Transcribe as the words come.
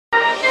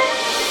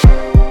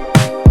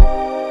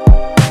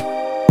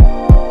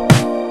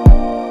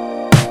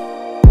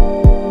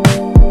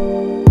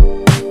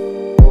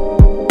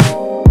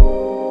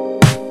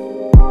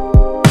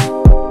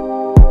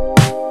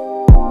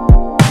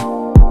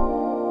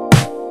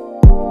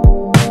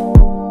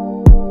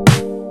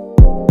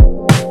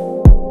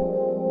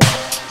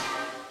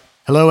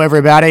Hello,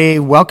 everybody.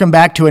 Welcome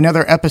back to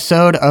another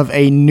episode of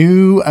a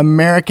New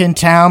American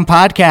Town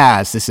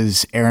podcast. This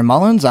is Aaron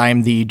Mullins. I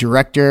am the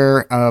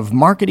Director of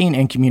Marketing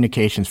and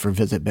Communications for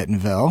Visit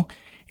Bentonville,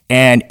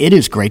 and it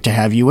is great to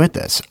have you with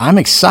us. I'm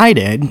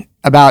excited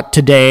about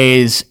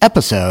today's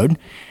episode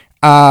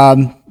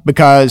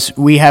because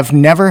we have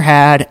never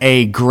had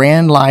a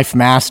Grand Life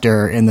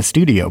Master in the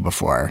studio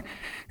before.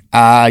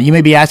 You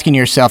may be asking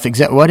yourself,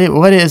 what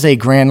is a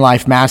Grand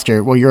Life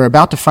Master? Well, you're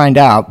about to find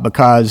out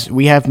because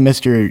we have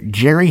Mr.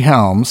 Jerry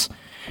Helms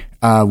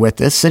with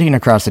us, sitting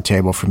across the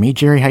table from me.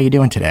 Jerry, how you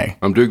doing today?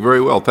 I'm doing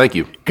very well, thank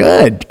you.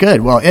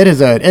 Good. Well, it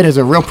is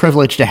a real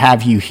privilege to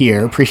have you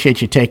here.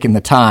 Appreciate you taking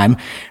the time.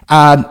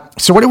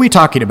 So what are we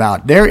talking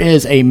about? There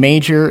is a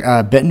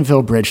major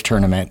Bentonville Bridge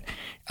tournament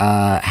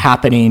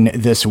happening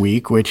this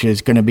week, which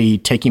is going to be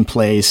taking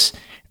place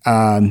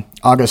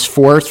August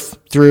 4th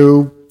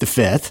through the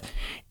 5th.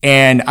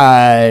 And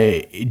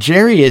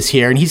Jerry is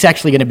here, and he's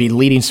actually going to be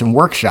leading some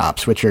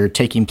workshops, which are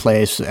taking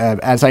place,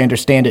 as I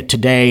understand it,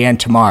 today and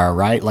tomorrow,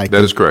 right? Like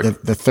that is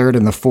correct. The 3rd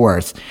and the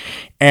 4th.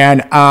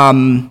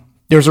 And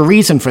there's a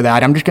reason for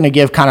that. I'm just going to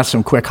give kind of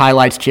some quick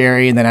highlights,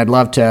 Jerry, and then I'd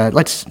love to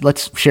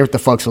let's share with the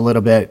folks a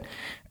little bit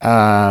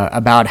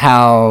about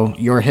how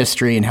your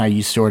history and how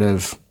you sort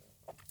of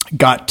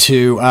got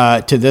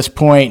to this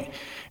point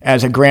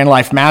as a Grand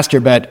Life Master.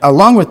 But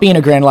along with being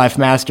a Grand Life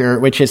Master,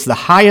 which is the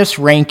highest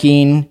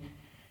ranking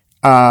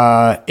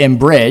in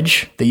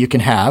bridge that you can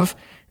have,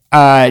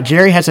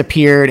 Jerry has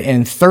appeared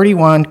in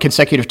 31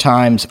 consecutive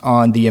times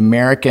on the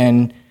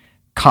American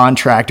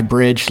Contract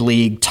Bridge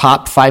League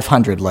Top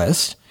 500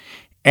 list.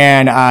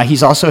 And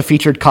he's also a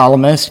featured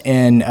columnist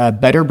in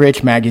Better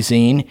Bridge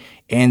Magazine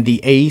and the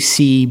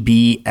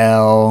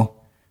ACBL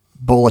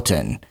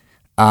Bulletin.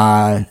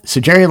 So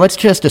Jerry, let's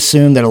just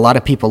assume that a lot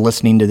of people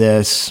listening to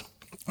this,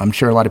 I'm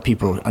sure a lot of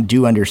people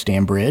do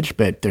understand bridge,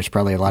 but there's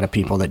probably a lot of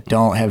people that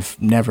have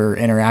never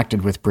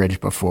interacted with bridge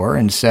before.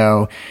 And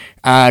so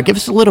give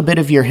us a little bit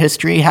of your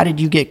history. How did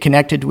you get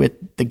connected with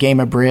the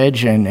game of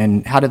bridge,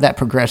 and how did that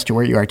progress to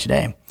where you are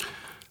today?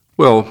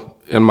 Well,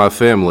 in my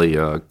family,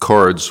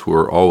 cards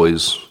were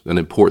always an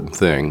important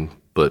thing,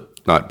 but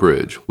not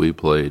bridge. We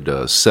played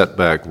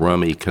setback,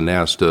 rummy,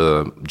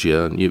 canasta,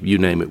 gin, you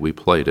name it, we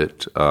played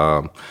it.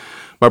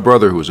 My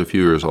brother, who was a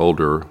few years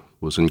older,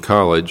 was in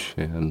college,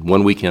 and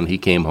one weekend he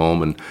came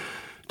home and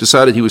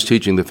decided he was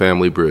teaching the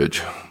family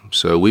bridge.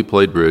 So we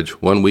played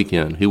bridge one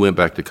weekend. He went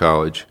back to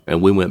college,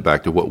 and we went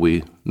back to what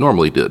we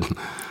normally did. A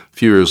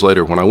few years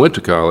later, when I went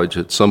to college,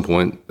 at some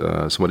point,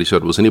 somebody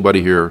said, "Was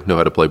anybody here know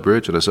how to play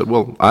bridge?" And I said,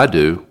 "Well, I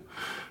do,"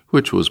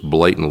 which was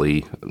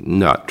blatantly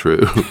not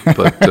true.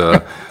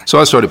 But so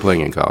I started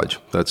playing in college.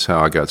 That's how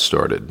I got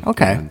started.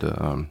 Okay. And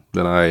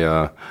then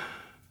I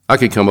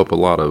could come up with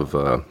a lot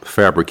of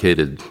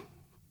fabricated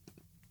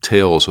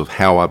tales of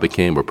how I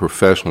became a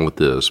professional at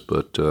this,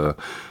 but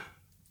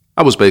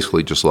I was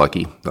basically just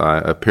lucky. I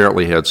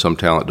apparently had some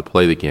talent to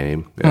play the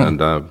game, and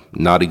I'm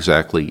not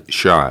exactly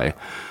shy.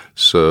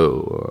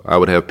 So I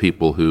would have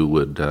people who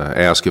would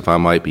ask if I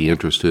might be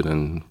interested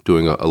in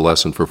doing a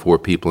lesson for 4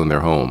 people in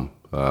their home.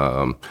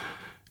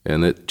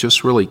 And it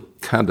just really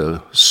kind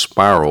of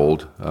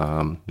spiraled.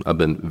 I've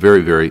been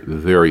very, very,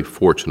 very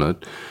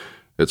fortunate.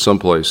 At some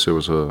place there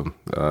was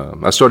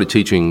I started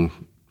teaching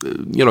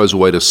as a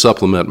way to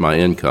supplement my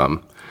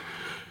income.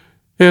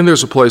 And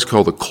there's a place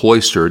called the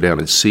Cloister down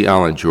in Sea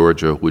Island,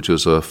 Georgia, which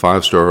is a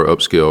 5-star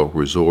upscale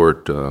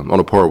resort on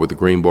a par with the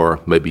Green Bar,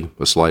 maybe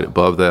a slight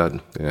above that.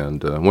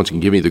 And once you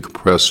can give me the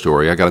compressed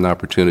story, I got an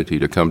opportunity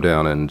to come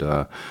down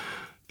and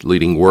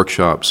leading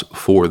workshops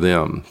for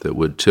them that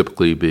would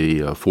typically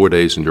be 4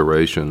 days in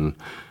duration.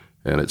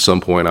 And at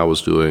some point I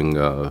was doing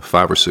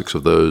 5 or 6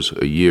 of those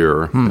a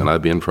year, and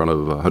I'd be in front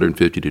of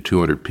 150 to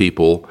 200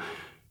 people.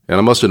 And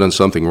I must have done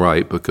something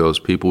right, because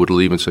people would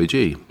leave and say,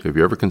 "Gee, have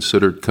you ever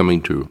considered coming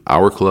to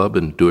our club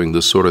and doing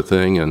this sort of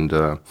thing?" And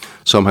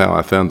somehow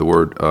I found the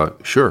word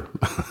sure,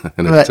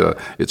 and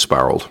it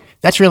spiraled.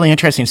 That's really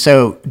interesting.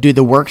 So do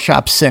the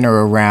workshops center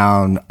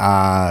around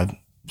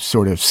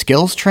sort of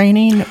skills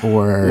training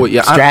or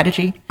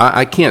strategy?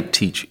 I can't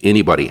teach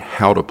anybody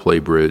how to play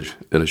bridge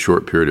in a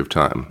short period of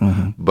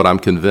time, but I'm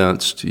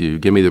convinced you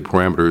give me the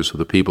parameters of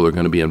the people that are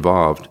going to be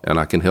involved, and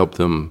I can help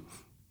them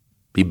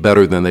be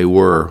better than they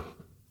were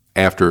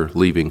after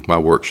leaving my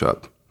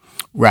workshop.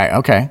 Right.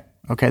 Okay,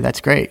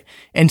 that's great.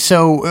 And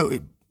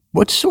so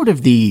what's sort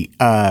of the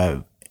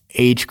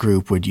age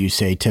group, would you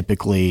say,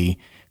 typically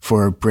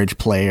for bridge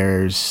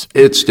players?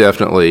 It's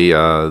definitely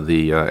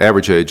the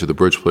average age of the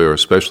bridge player,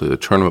 especially the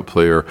tournament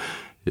player,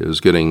 is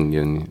getting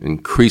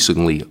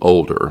increasingly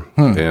older.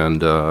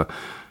 And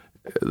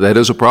that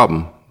is a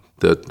problem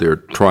that they're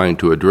trying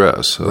to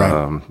address.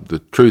 Right. The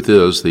truth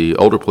is the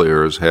older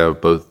players have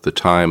both the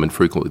time and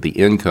frequently the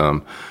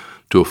income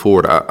to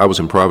afford. I was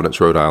in Providence,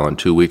 Rhode Island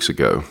 2 weeks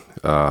ago.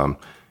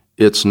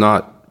 It's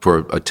not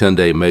for a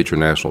 10-day major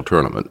national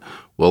tournament.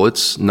 Well,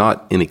 it's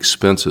not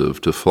inexpensive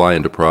to fly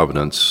into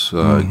Providence,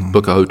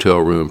 book a hotel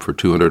room for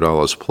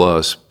 $200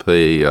 plus,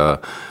 pay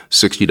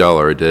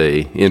 $60 a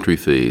day entry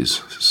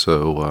fees.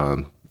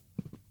 So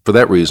for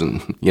that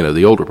reason,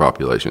 the older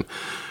population,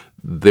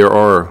 there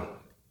are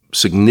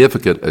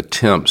significant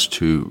attempts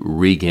to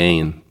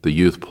regain the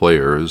youth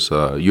players.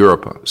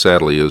 Europe,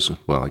 sadly,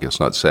 I guess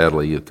not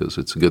sadly, because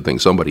it's a good thing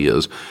somebody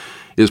is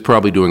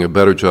probably doing a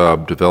better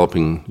job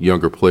developing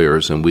younger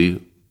players than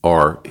we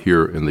are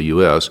here in the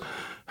U.S.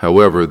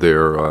 However,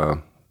 there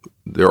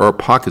are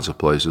pockets of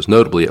places,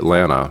 notably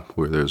Atlanta,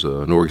 where there's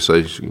an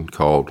organization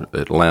called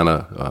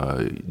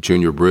Atlanta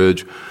Junior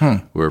Bridge,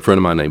 where a friend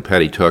of mine named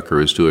Patty Tucker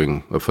is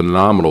doing a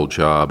phenomenal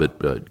job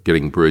at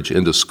getting bridge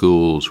into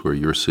schools, where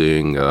you're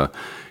seeing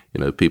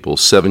people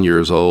 7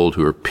 years old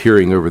who are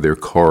peering over their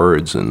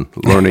cards and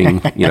learning,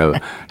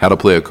 how to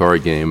play a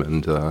card game.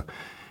 And,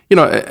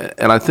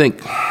 and I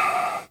think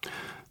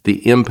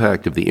the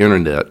impact of the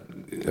internet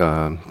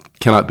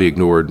cannot be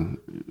ignored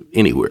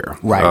anywhere.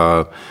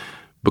 Right.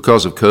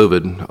 Because of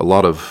COVID, a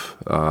lot of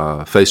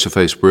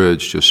face-to-face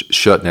bridge just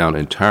shut down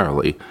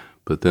entirely.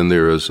 But then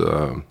there is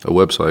a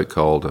website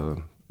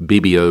called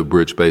BBO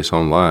Bridge Base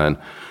Online,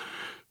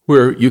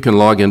 where you can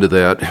log into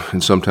that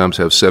and sometimes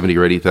have 70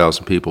 or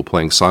 80,000 people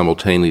playing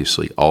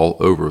simultaneously all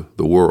over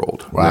the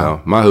world. Wow.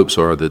 Now, my hopes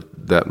are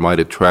that might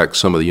attract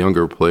some of the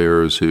younger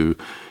players who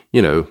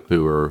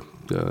are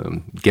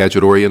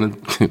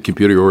gadget-oriented,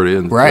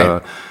 computer-oriented,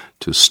 right,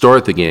 to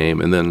start the game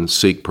and then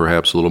seek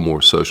perhaps a little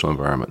more social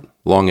environment.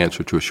 Long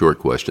answer to a short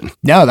question.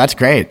 No, that's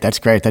great.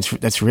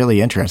 That's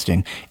really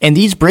interesting. And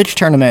these bridge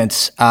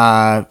tournaments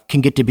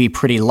can get to be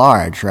pretty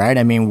large, right?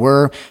 I mean,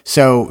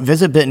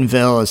 Visit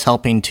Bentonville is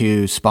helping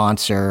to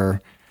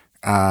sponsor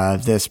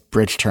this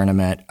bridge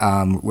tournament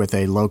with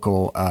a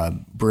local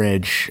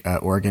bridge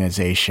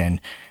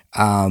organization,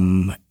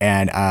 and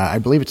I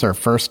believe it's our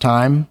first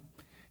time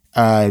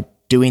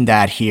doing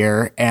that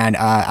here, and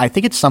I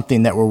think it's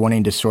something that we're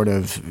wanting to sort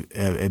of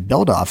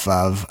build off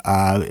of.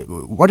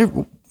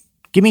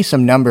 Give me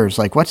some numbers,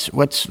 like what's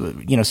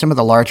some of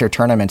the larger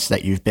tournaments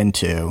that you've been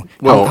to.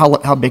 Well,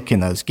 how big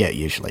can those get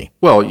usually?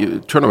 Well,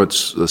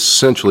 tournaments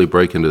essentially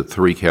break into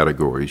three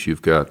categories.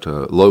 You've got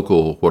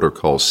local, what are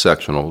called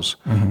sectionals,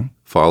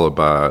 followed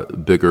by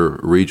bigger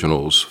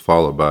regionals,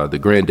 followed by the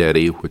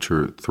granddaddy, which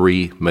are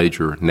three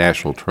major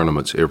national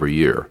tournaments every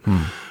year.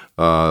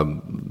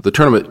 The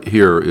tournament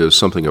here is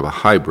something of a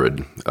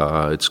hybrid.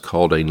 It's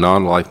called a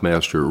non-Life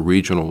Master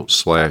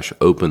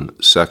regional/open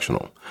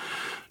sectional.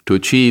 To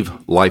achieve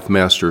Life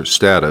Master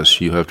status,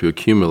 you have to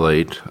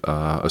accumulate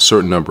a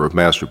certain number of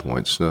master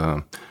points.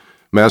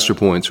 Master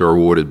points are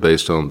awarded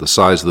based on the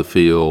size of the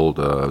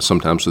field,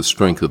 sometimes the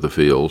strength of the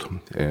field,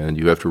 and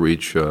you have to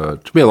reach,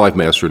 to be a Life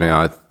Master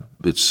now,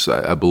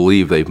 I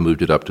believe they've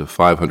moved it up to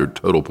 500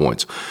 total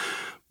points.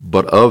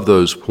 But of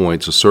those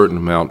points, a certain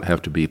amount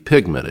have to be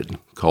pigmented,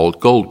 called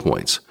gold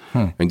points.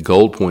 And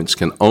gold points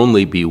can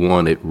only be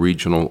won at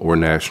regional or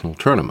national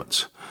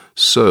tournaments.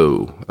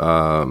 So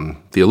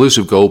the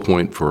elusive gold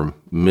point for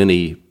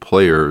many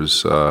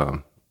players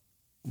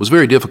was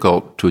very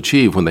difficult to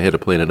achieve when they had to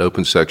play in an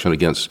open section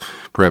against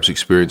perhaps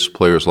experienced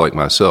players like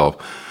myself.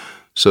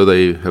 So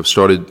they have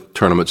started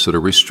tournaments that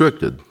are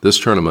restricted. This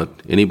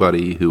tournament,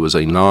 anybody who is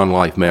a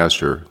non-Life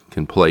Master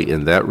can play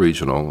in that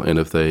regional, and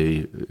if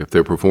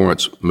their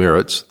performance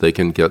merits, they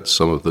can get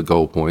some of the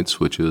gold points,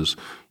 which is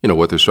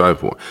what they're striving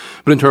for.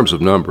 But in terms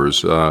of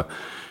numbers,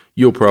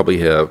 you'll probably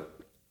have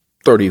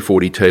 30,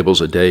 40 tables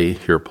a day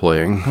here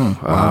playing.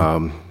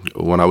 Wow.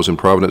 When I was in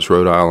Providence,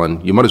 Rhode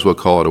Island, you might as well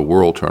call it a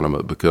world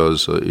tournament,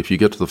 because if you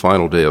get to the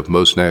final day of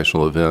most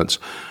national events,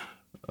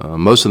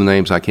 most of the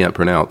names I can't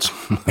pronounce.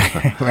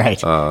 Right.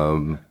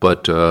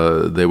 But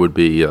there would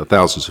be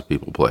thousands of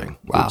people playing.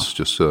 Wow. It's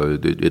just,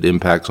 it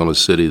impacts on a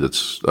city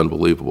that's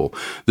unbelievable.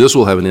 This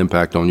will have an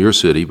impact on your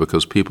city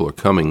because people are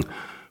coming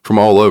from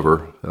all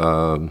over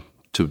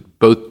to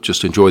both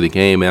just enjoy the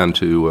game and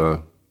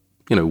to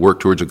work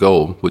towards a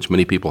goal, which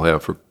many people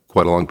have for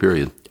quite a long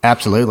period.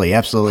 Absolutely,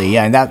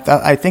 yeah, and that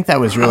I think that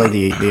was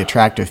really the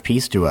attractive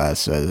piece to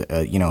us.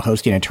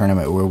 Hosting a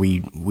tournament where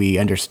we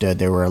understood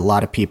there were a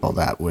lot of people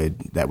that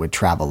would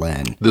travel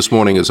in. This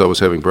morning, as I was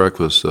having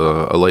breakfast,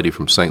 a lady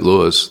from St.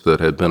 Louis that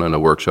had been in a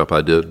workshop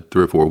I did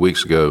 3 or 4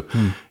 weeks ago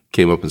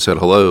came up and said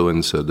hello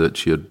and said that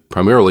she had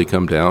primarily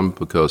come down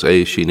because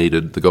A, she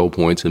needed the gold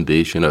points, and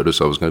B, she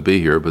noticed I was going to be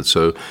here. But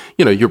so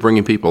you're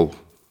bringing people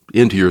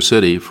into your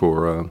city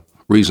for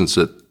reasons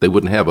that they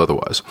wouldn't have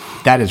otherwise.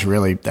 That's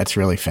really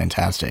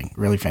fantastic.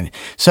 Really fantastic.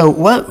 So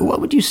what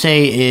would you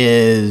say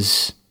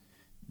is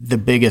the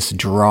biggest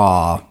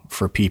draw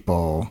for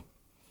people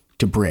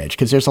to bridge?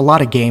 Because there's a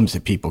lot of games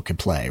that people could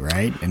play,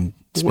 right? And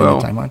spend the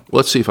time on.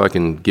 Let's see if I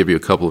can give you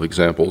a couple of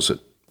examples that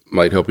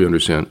might help you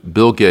understand.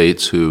 Bill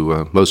Gates,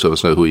 who most of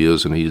us know who he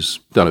is, and he's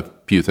done a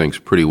few things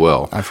pretty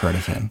well. I've heard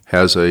of him.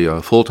 Has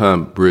a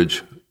full-time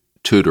bridge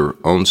tutor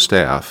on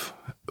staff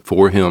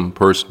for him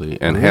personally,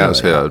 and really? Has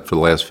had for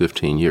the last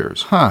 15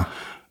 years.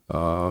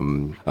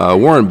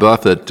 Warren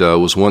Buffett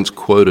was once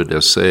quoted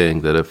as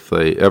saying that if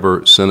they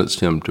ever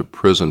sentenced him to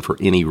prison for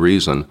any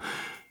reason,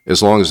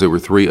 as long as there were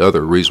 3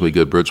 other reasonably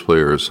good bridge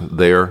players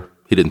there,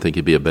 he didn't think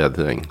it'd be a bad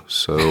thing.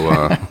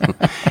 So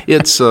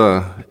it's,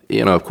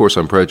 of course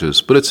I'm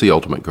prejudiced, but it's the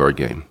ultimate card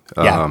game.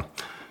 Yeah.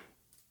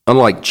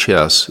 unlike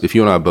chess, if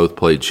you and I both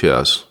played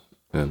chess,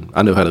 and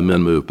I know how to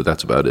men move, but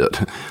that's about it.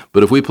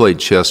 But if we played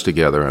chess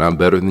together and I'm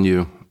better than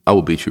you, I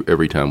will beat you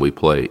every time we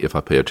play if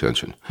I pay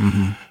attention.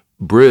 Mm-hmm.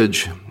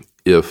 Bridge,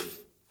 if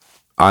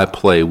I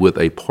play with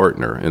a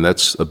partner, and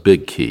that's a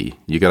big key.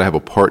 You got to have a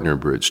partner in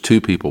bridge,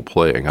 two people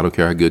playing. I don't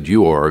care how good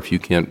you are. If you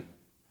can't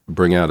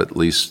bring out at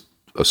least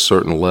a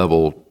certain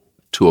level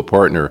to a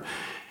partner,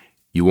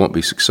 you won't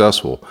be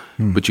successful.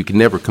 But you can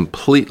never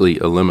completely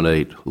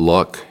eliminate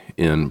luck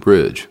in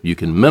bridge. You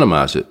can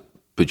minimize it,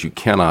 but you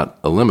cannot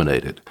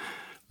eliminate it.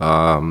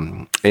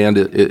 And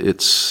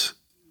it's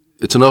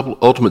an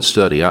ultimate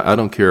study. I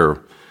don't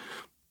care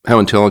how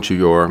intelligent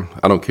you are.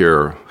 I don't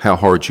care how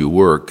hard you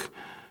work.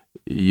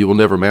 You will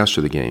never master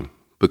the game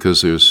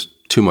because there's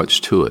too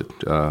much to it.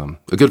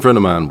 A good friend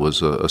of mine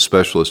was a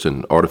specialist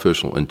in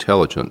artificial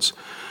intelligence,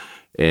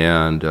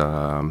 and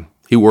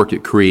he worked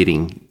at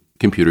creating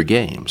computer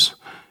games.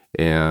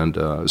 And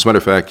as a matter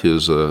of fact,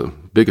 his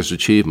biggest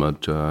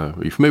achievement, are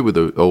you familiar with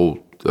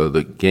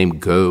the game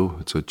Go?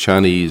 It's a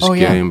Chinese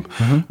game.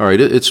 Mm-hmm. All right,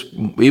 it's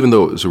even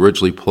though it was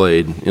originally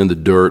played in the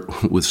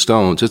dirt with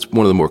stones, it's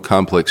one of the more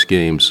complex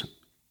games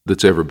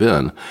that's ever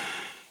been.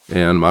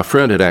 And my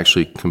friend had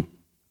actually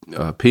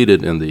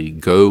competed in the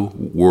Go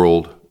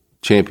World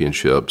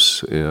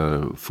Championships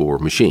for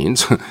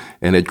machines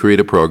and had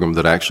created a program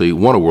that actually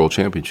won a world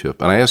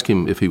championship. And I asked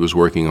him if he was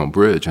working on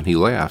bridge, and he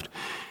laughed.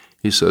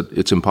 He said,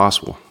 it's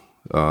impossible.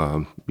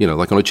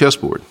 Like on a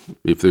chessboard,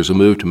 if there's a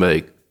move to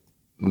make,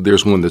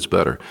 there's one that's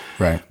better.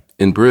 Right.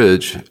 In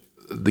bridge,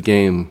 the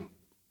game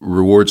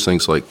rewards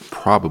things like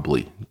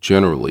probably,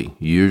 generally,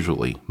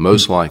 usually,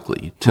 most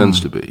likely, tends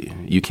to be.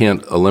 You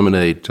can't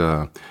eliminate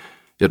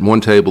at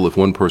one table if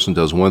one person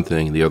does one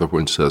thing and the other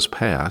one says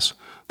pass.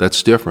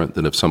 That's different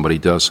than if somebody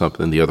does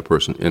something and the other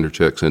person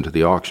interjects into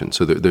the auction.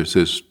 So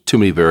there's too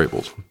many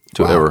variables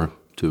to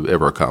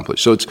ever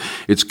accomplish. So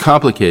it's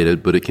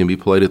complicated, but it can be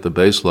played at the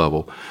base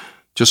level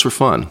just for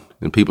fun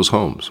in people's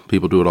homes.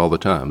 People do it all the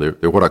time.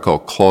 They're what I call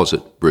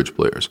closet bridge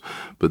players.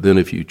 But then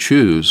if you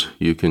choose,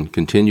 you can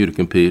continue to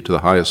compete to the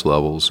highest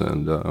levels.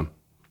 And,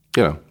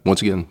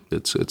 once again,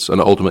 it's an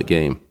ultimate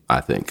game,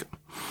 I think.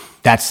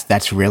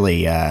 That's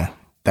really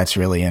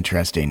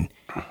interesting.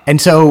 And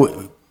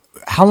so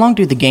how long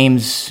do the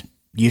games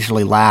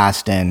usually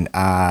last? And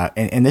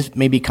this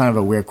may be kind of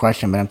a weird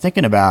question, but I'm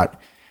thinking about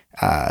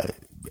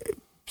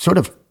sort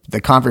of the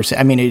conversation.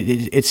 I mean,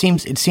 it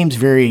seems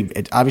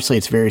obviously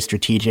it's very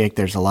strategic.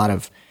 There's a lot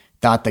of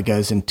thought that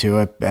goes into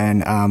it.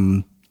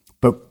 And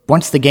but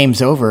once the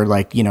game's over,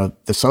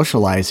 the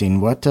socializing,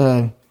 what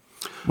are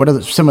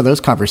some of those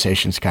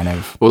conversations kind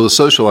of? Well, the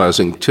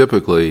socializing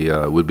typically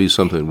would be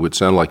something that would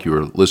sound like you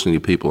were listening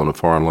to people in a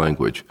foreign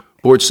language.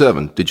 Board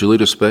 7, did you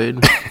lead a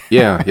spade?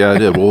 Yeah, I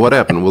did. Well, what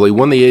happened? Well, he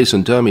won the ace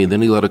and dummy, and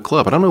then he led a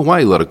club. I don't know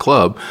why he led a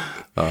club.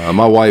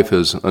 My wife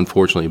has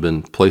unfortunately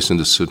been placed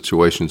into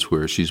situations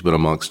where she's been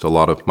amongst a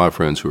lot of my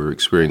friends who are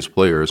experienced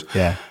players.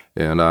 Yeah.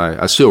 And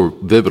I still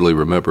vividly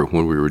remember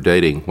when we were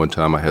dating, one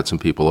time I had some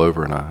people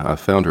over, and I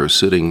found her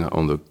sitting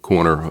on the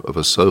corner of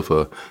a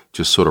sofa,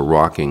 just sort of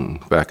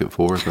rocking back and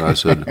forth. And I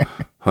said,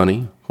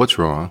 honey, what's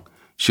wrong?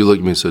 She looked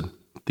at me and said,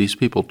 these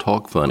people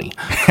talk funny.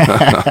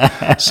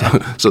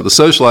 So the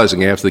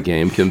socializing after the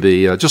game can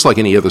be just like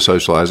any other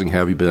socializing. How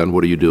have you been?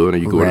 What are you doing? Are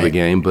you going to the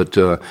game? But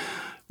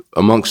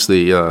amongst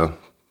the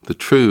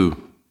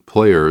true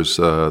players,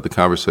 the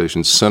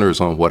conversation centers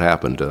on what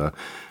happened.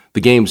 The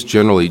games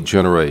generally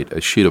generate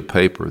a sheet of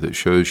paper that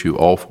shows you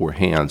all four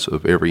hands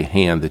of every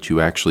hand that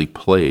you actually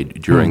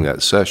played during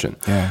that session.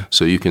 Yeah.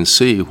 So you can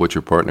see what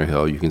your partner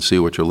held, you can see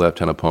what your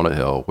left-hand opponent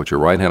held, what your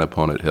right-hand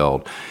opponent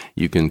held.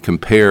 You can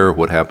compare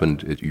what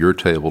happened at your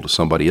table to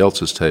somebody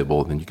else's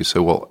table, and you can say,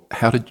 well,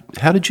 how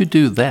did you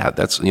do that?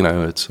 That's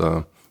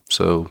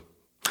so.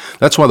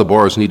 That's why the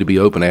bars need to be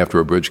open after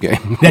a bridge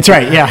game. That's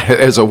right, yeah.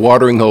 As a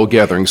watering hole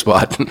gathering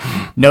spot.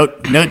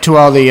 Note to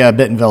all the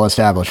Bentonville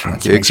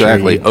establishments.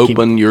 Exactly.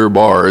 Open your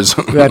bars.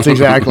 That's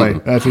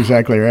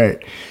exactly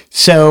right.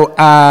 So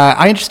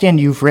I understand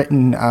you've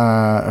written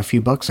a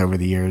few books over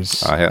the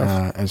years. I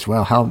have. As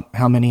well.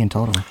 How many in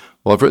total?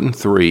 Well, I've written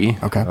 3.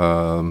 Okay.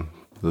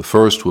 The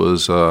first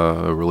was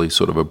really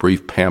sort of a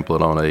brief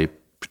pamphlet on a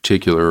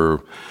particular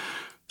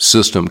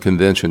system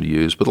convention to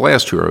use, but the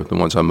last 2 are the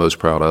ones I'm most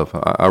proud of.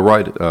 I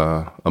write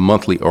a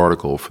monthly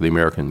article for the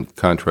American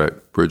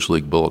Contract Bridge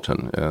League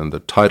Bulletin, and the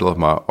title of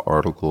my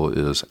article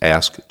is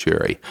Ask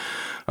Jerry.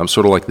 I'm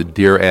sort of like the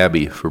Dear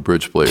Abby for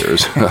bridge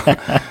players.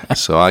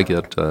 So I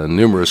get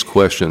numerous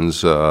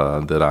questions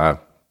that I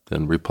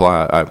then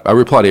reply. I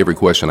reply to every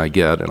question I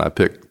get, and I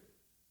pick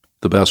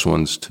the best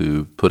ones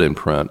to put in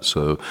print.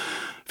 So a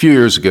few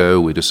years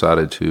ago, we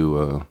decided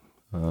to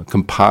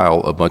compile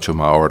a bunch of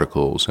my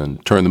articles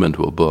and turn them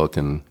into a book.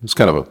 And it's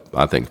kind of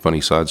I think, funny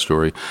side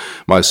story.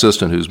 My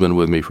assistant, who's been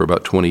with me for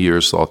about 20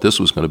 years, thought this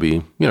was going to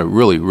be,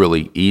 really,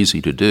 really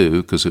easy to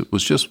do because it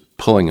was just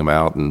pulling them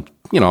out and,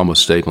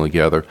 almost stapling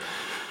together.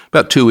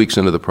 About 2 weeks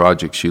into the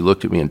project, she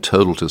looked at me in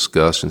total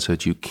disgust and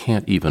said, "You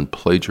can't even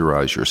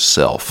plagiarize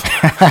yourself."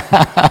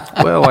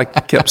 Well, I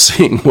kept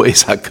seeing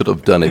ways I could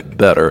have done it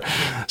better.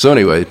 So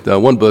anyway,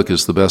 one book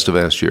is The Best of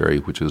Ask Jerry,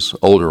 which is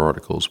older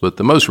articles. But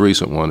the most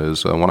recent one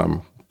is one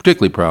I'm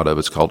particularly proud of.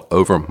 It's called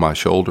Over My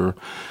Shoulder.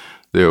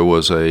 There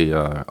was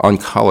a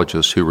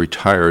oncologist who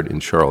retired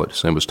in Charlotte.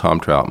 His name was Tom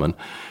Troutman.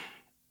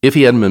 If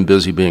he hadn't been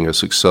busy being a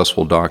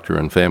successful doctor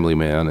and family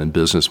man and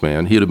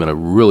businessman, he'd have been a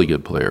really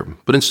good player.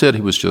 But instead,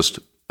 he was just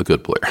a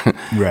good player.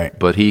 Right.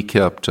 But he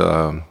kept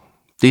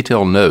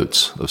detailed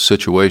notes of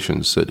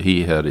situations that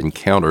he had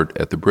encountered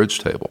at the bridge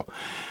table.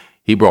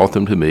 He brought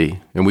them to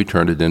me, and we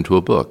turned it into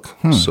a book.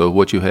 So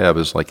what you have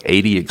is like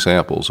 80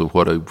 examples of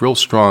what a real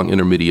strong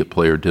intermediate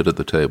player did at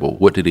the table.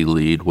 What did he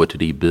lead? What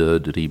did he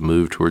bid? Did he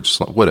move towards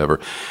whatever?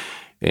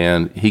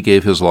 And he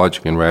gave his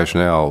logic and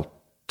rationale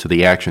to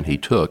the action he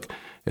took.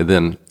 And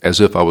then,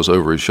 as if I was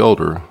over his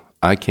shoulder,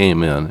 I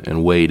came in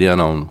and weighed in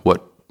on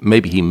what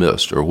maybe he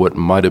missed or what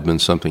might have been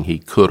something he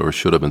could or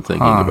should have been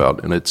thinking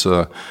about. And it's,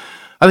 I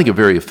think, a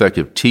very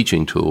effective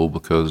teaching tool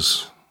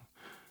because,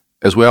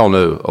 as we all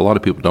know, a lot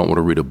of people don't want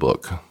to read a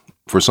book.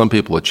 For some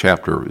people, a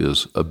chapter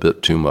is a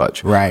bit too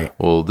much. Right.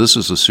 Well, this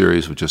is a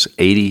series of just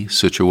 80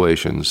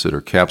 situations that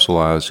are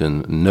capsulized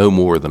in no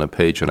more than a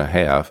page and a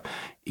half.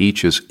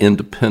 Each is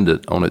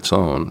independent on its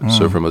own.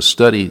 So from a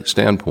study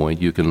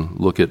standpoint, you can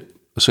look at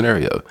a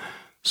scenario,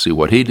 see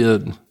what he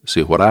did,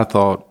 see what I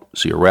thought,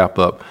 see a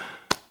wrap-up,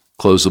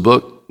 close the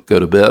book, go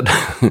to bed,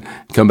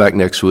 come back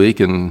next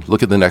week, and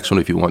look at the next one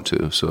if you want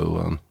to.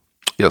 So,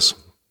 yes.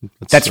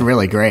 That's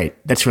really great.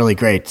 That's really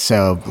great.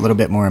 So a little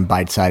bit more in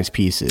bite-sized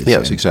pieces.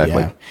 Yes,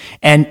 exactly. Yeah.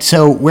 And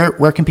so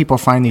where can people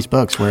find these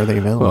books? Where are they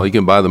available? Well, you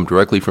can buy them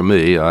directly from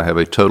me. I have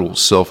a total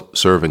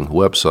self-serving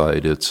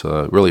website. It's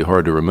really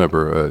hard to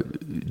remember,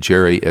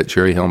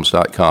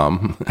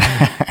 jerry@jerryhelms.com.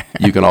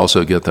 You can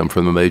also get them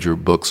from the major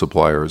book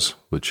suppliers,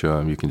 which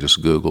you can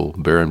just Google.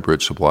 Barron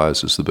Bridge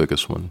Supplies is the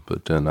biggest one.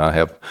 But then I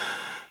have,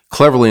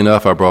 cleverly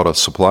enough, I brought a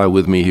supply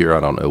with me here.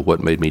 I don't know what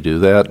made me do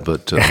that,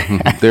 but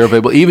they're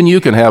available. Even you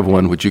can have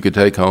one, which you could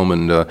take home.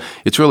 And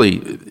it's really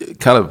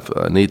kind of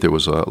neat. There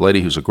was a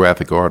lady who's a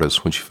graphic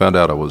artist. When she found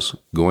out I was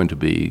going to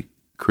be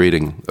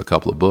creating a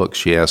couple of books,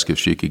 she asked if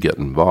she could get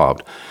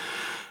involved.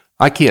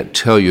 I can't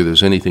tell you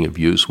there's anything of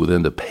use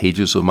within the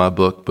pages of my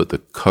book, but the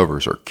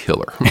covers are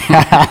killer.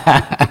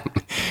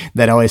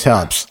 That always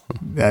helps.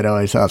 That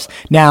always helps.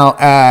 Now,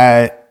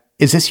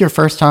 is this your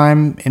first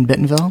time in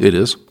Bentonville? It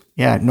is.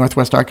 Yeah,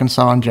 Northwest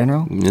Arkansas in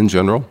general? In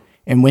general.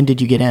 And when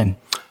did you get in?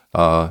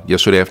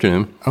 Yesterday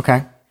afternoon.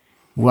 Okay.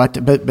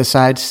 What? But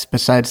besides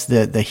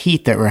the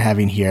heat that we're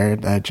having here,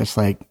 just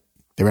like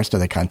the rest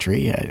of the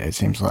country, it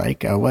seems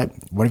like. What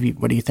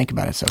do you think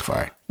about it so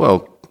far?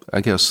 Well,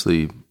 I guess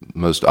the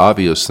most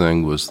obvious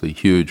thing was the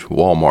huge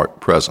Walmart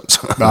presence.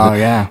 Oh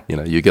yeah.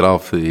 You get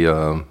off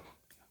the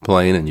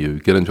plane and you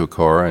get into a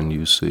car and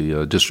you see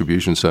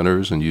distribution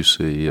centers and you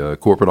see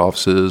corporate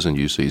offices and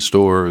you see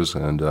stores.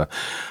 And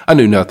I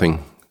knew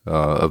nothing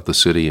of the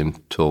city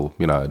until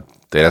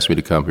they asked me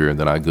to come here, and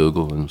then I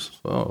Googled and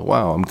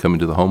wow, I'm coming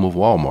to the home of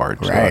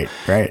Walmart. Right.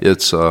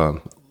 It's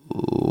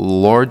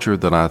larger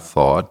than I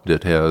thought.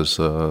 It has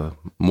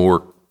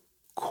more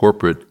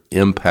corporate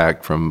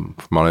impact from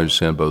what I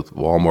understand, both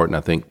Walmart and I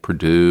think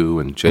Purdue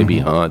and J.B.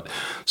 Hunt.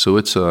 So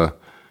it's a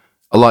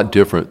lot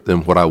different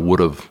than what I would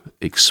have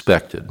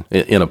expected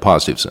in a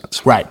positive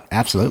sense. Right,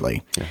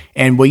 absolutely. Yeah.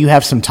 And will you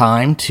have some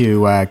time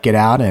to get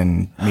out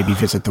and maybe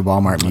visit the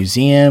Walmart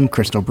Museum,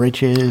 Crystal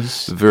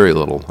Bridges? Very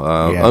little.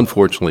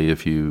 Unfortunately,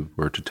 if you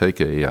were to take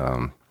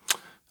a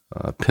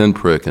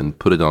pinprick and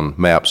put it on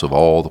maps of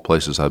all the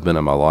places I've been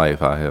in my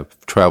life, I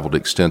have traveled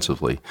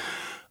extensively.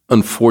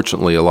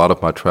 Unfortunately, a lot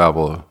of my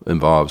travel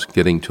involves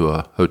getting to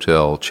a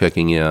hotel,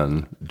 checking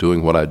in,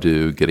 doing what I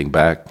do, getting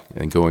back,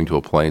 and going to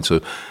a plane.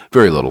 So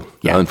very little,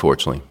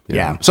 unfortunately.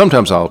 Yeah.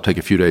 Sometimes I'll take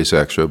a few days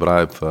extra, but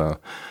I've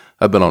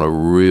been on a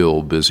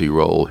real busy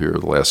roll here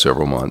the last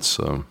several months.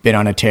 So. Been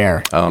on a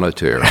tear. On a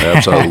tear,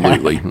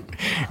 absolutely.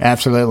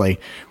 Absolutely.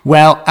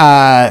 Well,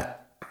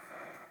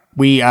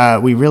 we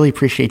really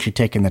appreciate you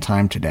taking the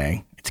time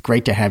today. It's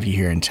great to have you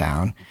here in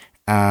town.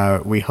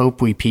 We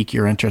hope we pique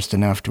your interest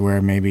enough to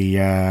where maybe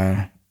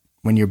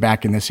when you're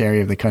back in this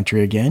area of the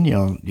country again,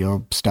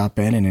 you'll stop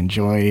in and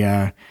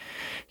enjoy.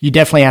 You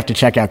definitely have to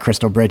check out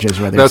Crystal Bridges.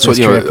 Whether that's it's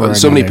what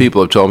so many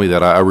people have told me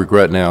that. I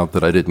regret now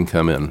that I didn't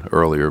come in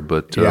earlier,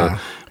 but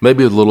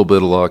maybe with a little bit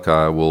of luck,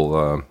 I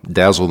will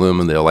dazzle them,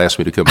 and they'll ask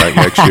me to come back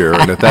next year.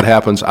 And if that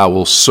happens, I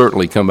will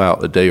certainly come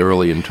out a day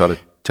early and try to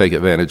take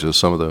advantage of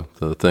some of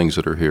the things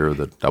that are here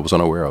that I was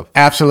unaware of.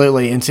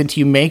 Absolutely. And since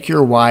you make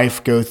your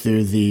wife go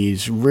through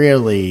these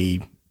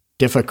really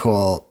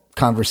difficult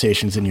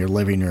conversations in your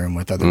living room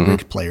with other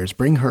bridge players.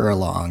 Bring her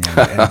along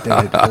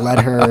and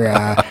let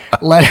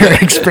her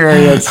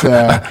experience.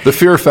 The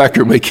fear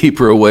factor may keep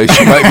her away.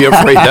 She might be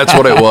afraid that's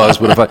what it was.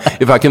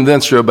 But if I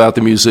convinced her about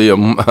the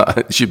museum,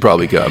 she'd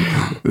probably come.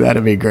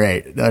 That'd be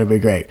great.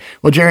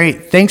 Well, Jerry,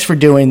 thanks for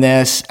doing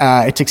this.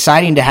 It's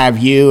exciting to have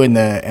you and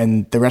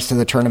the rest of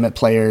the tournament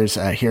players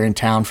here in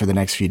town for the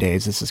next few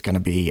days. This is going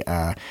to be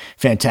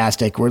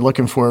fantastic. We're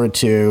looking forward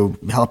to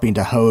helping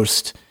to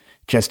host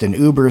just an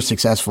uber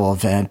successful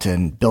event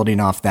and building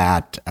off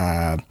that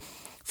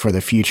for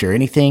the future.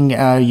 Anything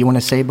you want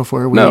to say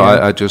before we? No,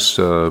 I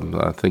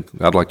think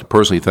I'd like to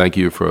personally thank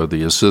you for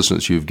the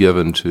assistance you've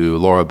given to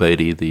Laura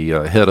Beatty,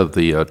 the head of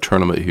the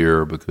tournament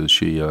here, because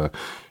she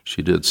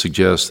did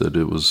suggest that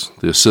it was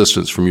the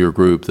assistance from your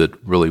group that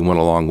really went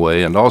a long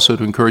way, and also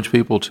to encourage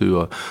people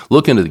to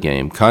look into the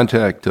game,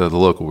 contact the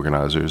local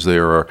organizers.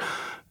 There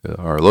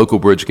are local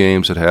bridge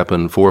games that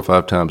happen 4 or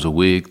 5 times a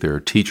week. There are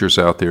teachers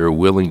out there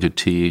willing to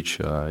teach.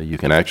 You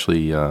can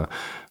actually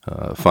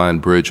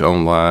find bridge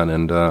online,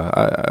 and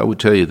I would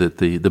tell you that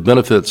the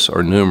benefits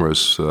are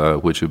numerous,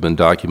 which have been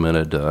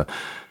documented.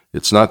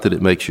 It's not that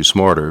it makes you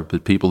smarter,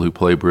 but people who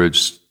play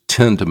bridge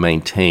tend to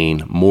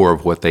maintain more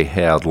of what they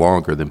had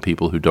longer than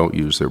people who don't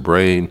use their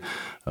brain.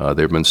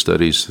 There have been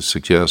studies that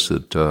suggest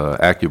that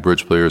active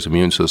bridge players'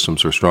 immune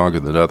systems are stronger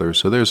than others.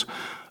 So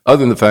other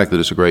than the fact that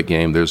it's a great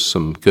game, there's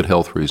some good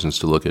health reasons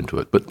to look into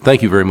it. But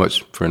thank you very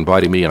much for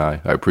inviting me, and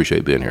I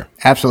appreciate being here.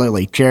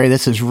 Absolutely. Jerry,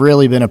 this has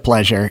really been a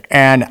pleasure.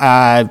 And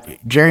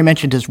Jerry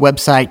mentioned his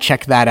website.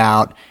 Check that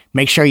out.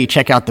 Make sure you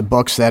check out the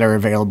books that are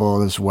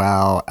available as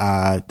well.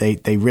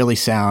 They really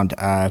sound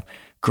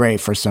great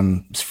for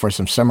some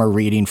summer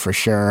reading for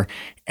sure.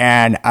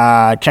 And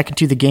check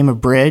into the game of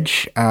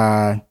bridge.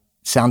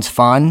 Sounds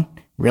fun,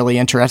 really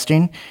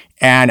interesting.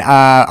 And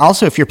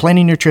also, if you're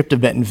planning your trip to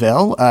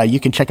Bentonville, you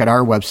can check out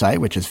our website,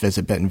 which is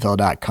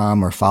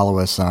visitbentonville.com, or follow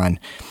us on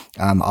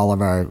all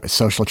of our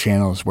social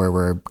channels where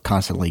we're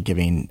constantly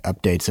giving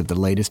updates of the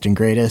latest and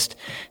greatest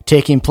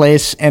taking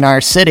place in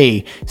our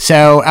city.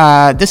 So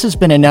this has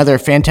been another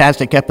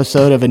fantastic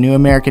episode of A New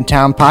American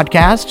Town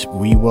podcast.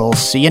 We will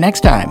see you next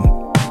time.